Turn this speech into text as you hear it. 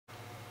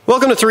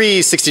Welcome to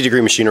 360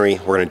 Degree Machinery.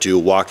 We're going to do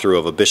a walkthrough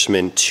of a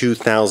BISHAMON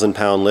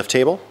 2000-pound lift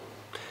table.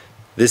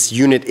 This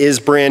unit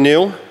is brand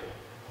new. It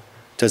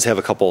does have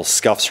a couple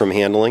scuffs from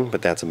handling,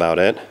 but that's about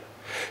it.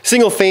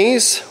 Single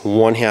phase,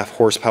 1/2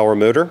 horsepower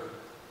motor.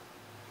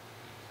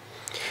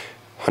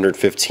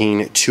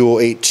 115,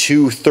 208,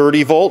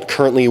 230 volt,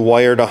 currently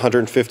wired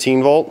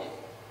 115 volt.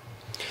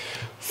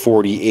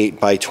 48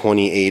 by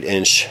 28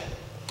 inch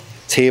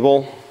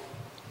table.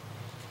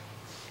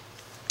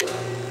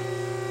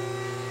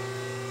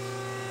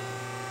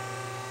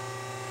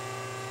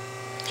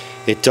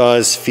 It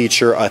does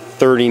feature a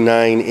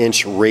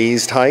 39-inch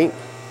raised height.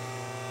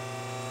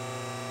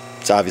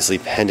 It's obviously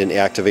pendant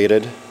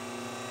activated.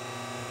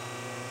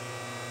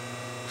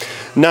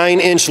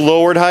 9-inch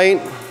lowered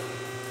height.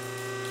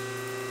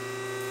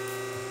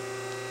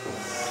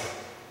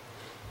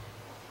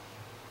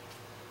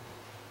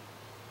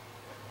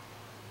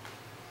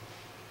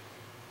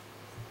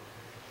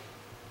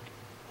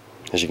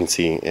 As you can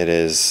see, it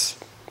is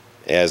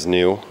as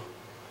new.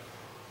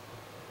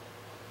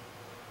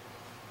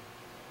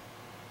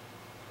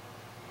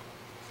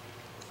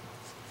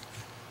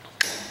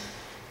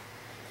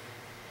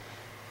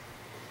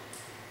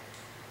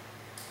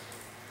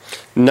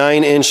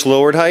 Nine-inch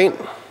lowered height.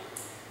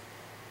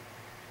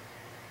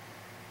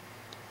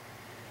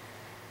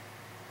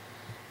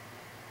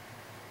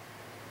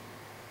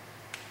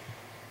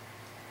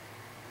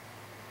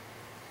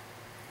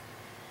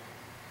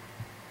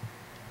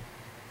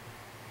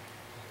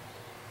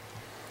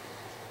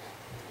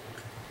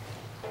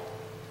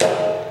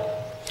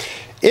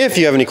 If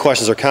you have any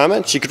questions or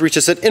comments, you could reach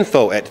us at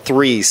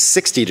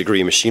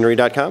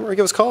info@360degreemachinery.com or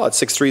give us a call at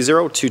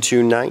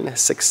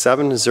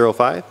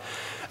 630-229-6705.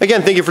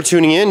 Again, thank you for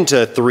tuning in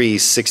to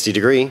 360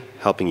 Degree,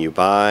 helping you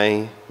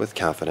buy with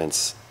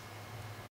confidence.